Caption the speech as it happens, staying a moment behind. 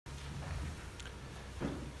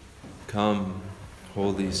Come,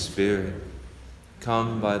 Holy Spirit,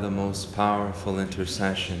 come by the most powerful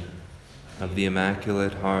intercession of the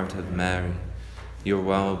Immaculate Heart of Mary, your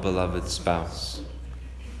well-beloved spouse.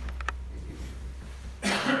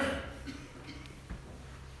 I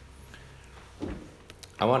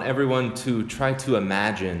want everyone to try to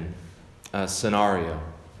imagine a scenario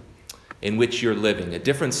in which you're living, a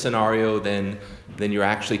different scenario than you're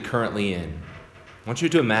actually currently in. I want you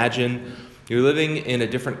to imagine you're living in a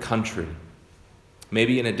different country,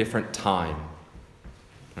 maybe in a different time,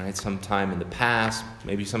 right? Sometime in the past,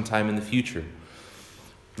 maybe sometime in the future.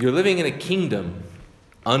 You're living in a kingdom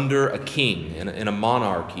under a king, in a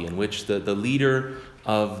monarchy in which the leader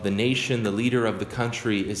of the nation, the leader of the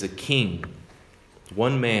country is a king.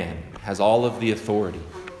 One man has all of the authority.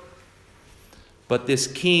 But this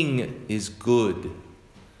king is good.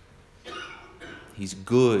 He's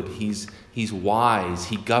good. He's wise.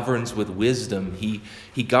 He governs with wisdom.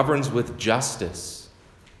 He governs with justice.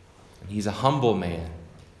 And he's a humble man.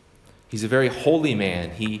 He's a very holy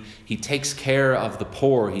man. He takes care of the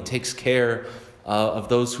poor. He takes care of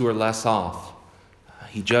those who are less off.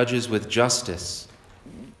 He judges with justice.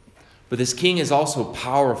 But this king is also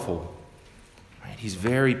powerful. Right? He's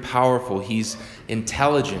very powerful. He's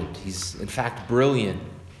intelligent. He's, in fact, brilliant.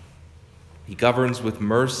 He governs with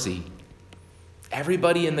mercy.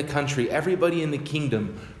 Everybody in the country, everybody in the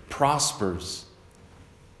kingdom prospers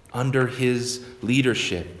under his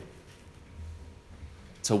leadership.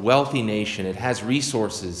 It's a wealthy nation. It has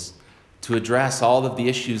resources to address all of the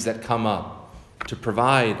issues that come up, to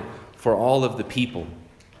provide for all of the people.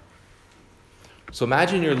 So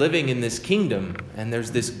imagine you're living in this kingdom and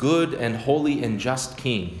there's this good and holy and just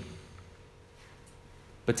king.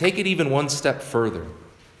 But take it even one step further.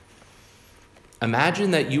 Imagine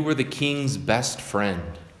that you were the king's best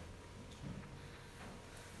friend.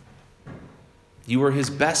 You were his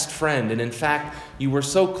best friend, and in fact, you were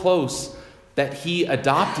so close that he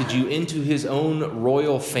adopted you into his own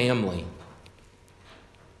royal family,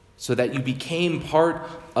 so that you became part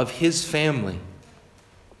of his family,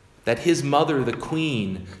 that his mother, the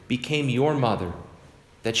queen, became your mother,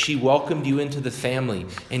 that she welcomed you into the family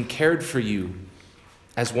and cared for you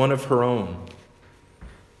as one of her own.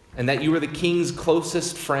 And that you were the king's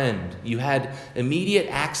closest friend. You had immediate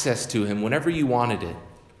access to him whenever you wanted it.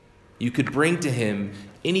 You could bring to him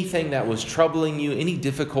anything that was troubling you, any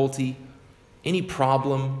difficulty, any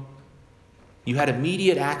problem. You had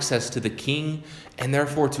immediate access to the king and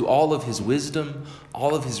therefore to all of his wisdom,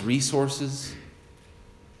 all of his resources.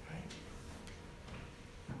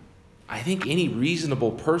 I think any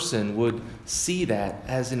reasonable person would see that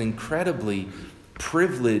as an incredibly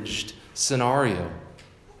privileged scenario.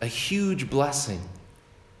 A huge blessing.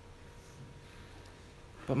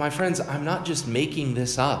 But my friends, I'm not just making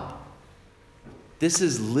this up. This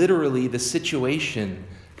is literally the situation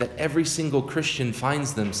that every single Christian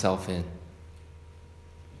finds themselves in.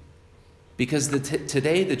 Because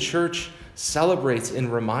today the church celebrates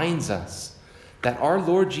and reminds us that our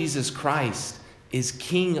Lord Jesus Christ is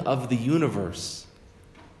King of the universe.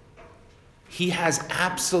 He has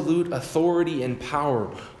absolute authority and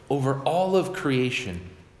power over all of creation.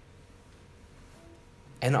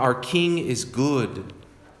 And our King is good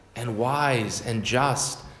and wise and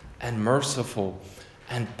just and merciful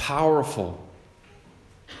and powerful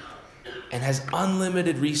and has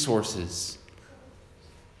unlimited resources.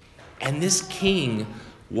 And this King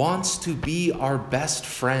wants to be our best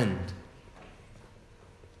friend.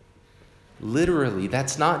 Literally,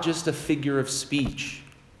 that's not just a figure of speech.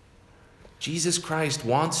 Jesus Christ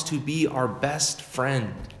wants to be our best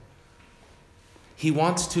friend. He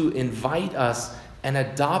wants to invite us and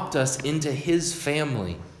adopt us into his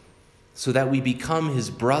family so that we become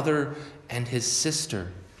his brother and his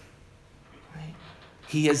sister. Right?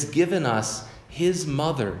 He has given us his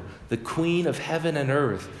mother, the Queen of heaven and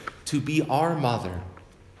earth, to be our mother.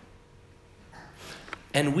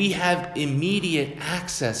 And we have immediate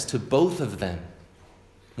access to both of them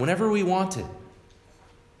whenever we want it.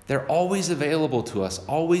 They're always available to us,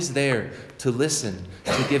 always there to listen,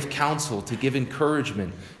 to give counsel, to give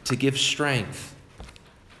encouragement, to give strength,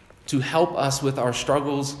 to help us with our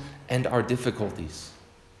struggles and our difficulties.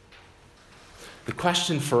 The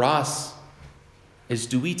question for us is,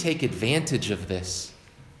 do we take advantage of this?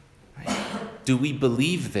 Right? Do we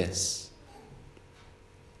believe this?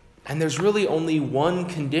 And there's really only one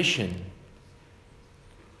condition.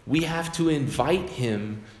 We have to invite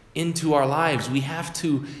him into our lives. We have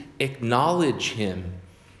to acknowledge him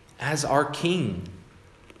as our King,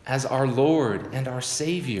 as our Lord and our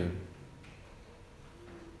Savior.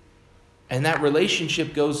 And that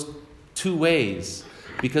relationship goes two ways.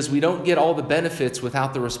 because we don't get all the benefits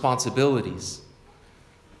without the responsibilities,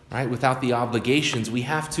 right? Without the obligations. We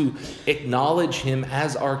have to acknowledge him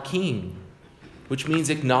as our king, which means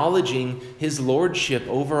acknowledging his lordship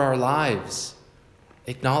over our lives,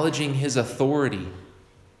 acknowledging his authority,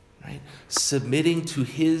 right? Submitting to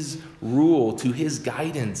his rule, to his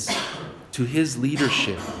guidance, to his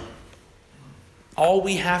leadership. All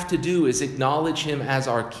we have to do is acknowledge him as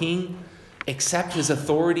our king, accept his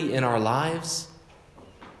authority in our lives,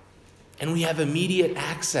 and we have immediate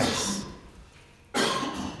access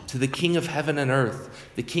to the King of heaven and earth,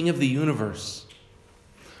 the King of the universe,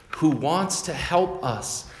 who wants to help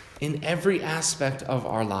us in every aspect of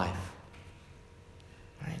our life.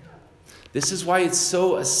 Right? This is why it's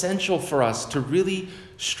so essential for us to really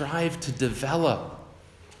strive to develop,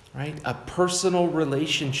 right, a personal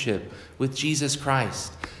relationship with Jesus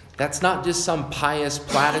Christ. That's not just some pious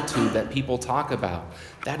platitude that people talk about.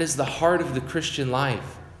 That is the heart of the Christian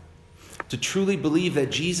life. To truly believe that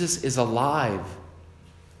Jesus is alive,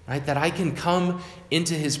 right? That I can come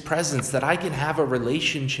into his presence, that I can have a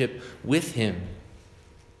relationship with him,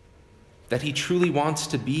 that he truly wants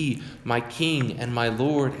to be my King and my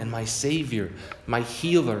Lord and my Savior, my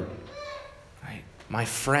healer, right? My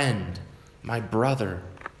friend, my brother.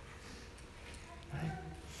 Right?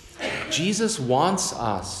 Jesus wants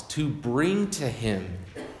us to bring to him,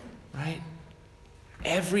 right,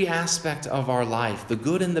 every aspect of our life, the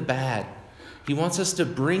good and the bad. He wants us to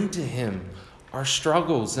bring to him our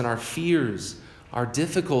struggles and our fears, our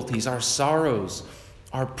difficulties, our sorrows,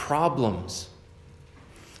 our problems.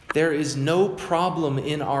 There is no problem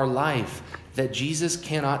in our life that Jesus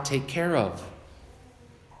cannot take care of.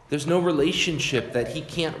 There's no relationship that he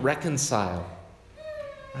can't reconcile,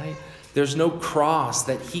 right? There's no cross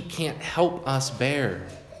that he can't help us bear.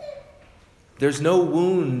 There's no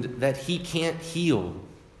wound that he can't heal.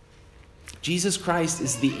 Jesus Christ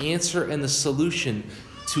is the answer and the solution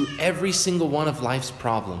to every single one of life's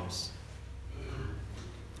problems.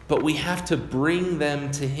 But we have to bring them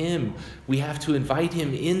to him. We have to invite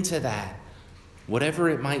him into that, whatever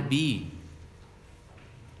it might be.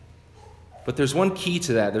 But there's one key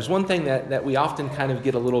to that. There's one thing that we often kind of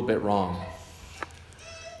get a little bit wrong.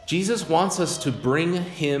 Jesus wants us to bring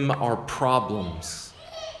him our problems,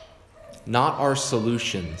 not our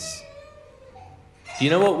solutions. Do you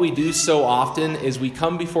know what we do so often is we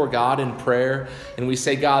come before God in prayer and we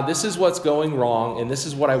say, God, this is what's going wrong and this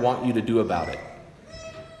is what I want you to do about it.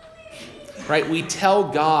 Right? We tell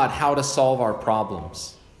God how to solve our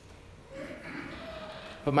problems.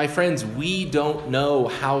 But my friends, we don't know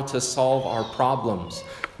how to solve our problems.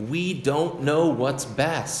 We don't know what's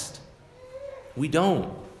best. We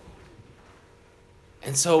don't.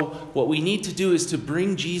 And so what we need to do is to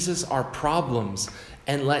bring Jesus our problems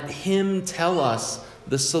and let him tell us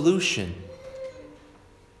the solution.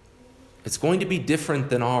 It's going to be different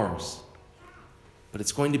than ours, but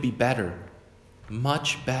it's going to be better,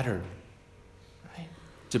 much better. Right?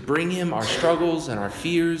 To bring him our struggles and our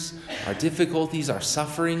fears, our difficulties, our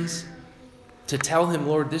sufferings, to tell him,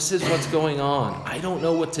 Lord, this is what's going on. I don't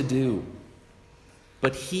know what to do,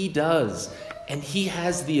 but he does. And he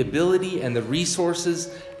has the ability and the resources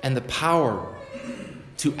and the power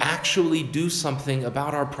to actually do something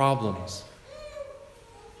about our problems.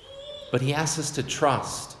 But he asks us to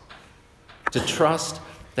trust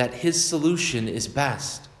that his solution is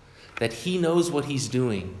best, that he knows what he's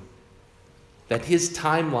doing, that his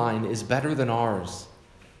timeline is better than ours,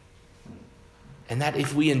 and that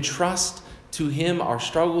if we entrust to him our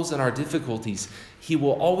struggles and our difficulties, he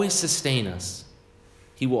will always sustain us.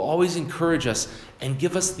 He will always encourage us and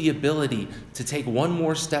give us the ability to take one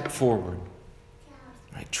more step forward.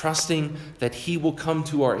 Right? Trusting that he will come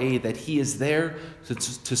to our aid, that he is there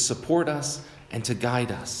to support us and to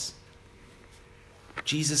guide us.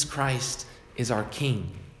 Jesus Christ is our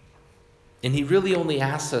King. And he really only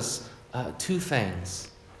asks us two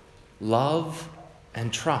things: love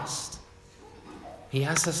and trust. He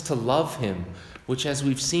asks us to love him, which, as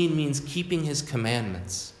we've seen, means keeping his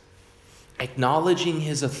commandments, acknowledging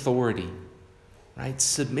his authority, right?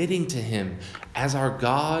 Submitting to him as our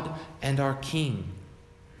God and our King.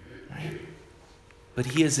 Right? But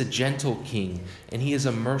he is a gentle King, and he is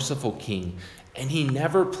a merciful King, and he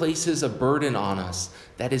never places a burden on us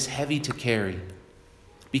that is heavy to carry,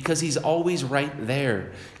 because he's always right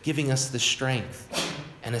there, giving us the strength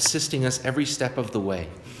and assisting us every step of the way.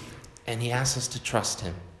 And he asks us to trust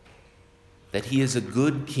him, that he is a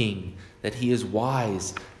good King, that he is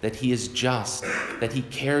wise, that he is just, that he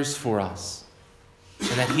cares for us,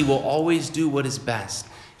 and that he will always do what is best.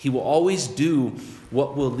 He will always do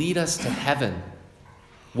what will lead us to heaven,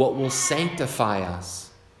 what will sanctify us,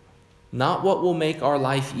 not what will make our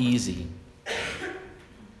life easy.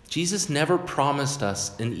 Jesus never promised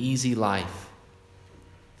us an easy life,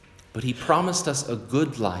 but he promised us a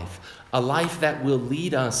good life, a life that will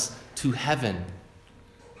lead us to heaven,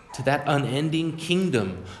 to that unending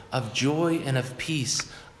kingdom of joy and of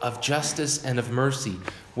peace, of justice and of mercy,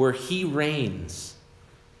 where he reigns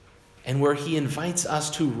and where he invites us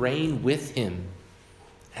to reign with him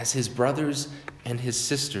as his brothers and his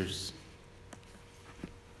sisters.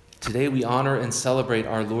 Today we honor and celebrate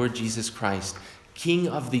our Lord Jesus Christ, King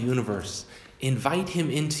of the universe. Invite him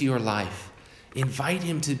into your life. Invite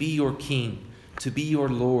him to be your King, to be your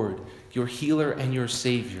Lord, your healer and your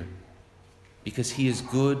Savior. Because he is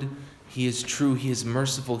good, he is true, he is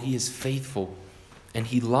merciful, he is faithful, and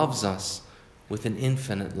he loves us with an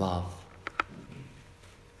infinite love.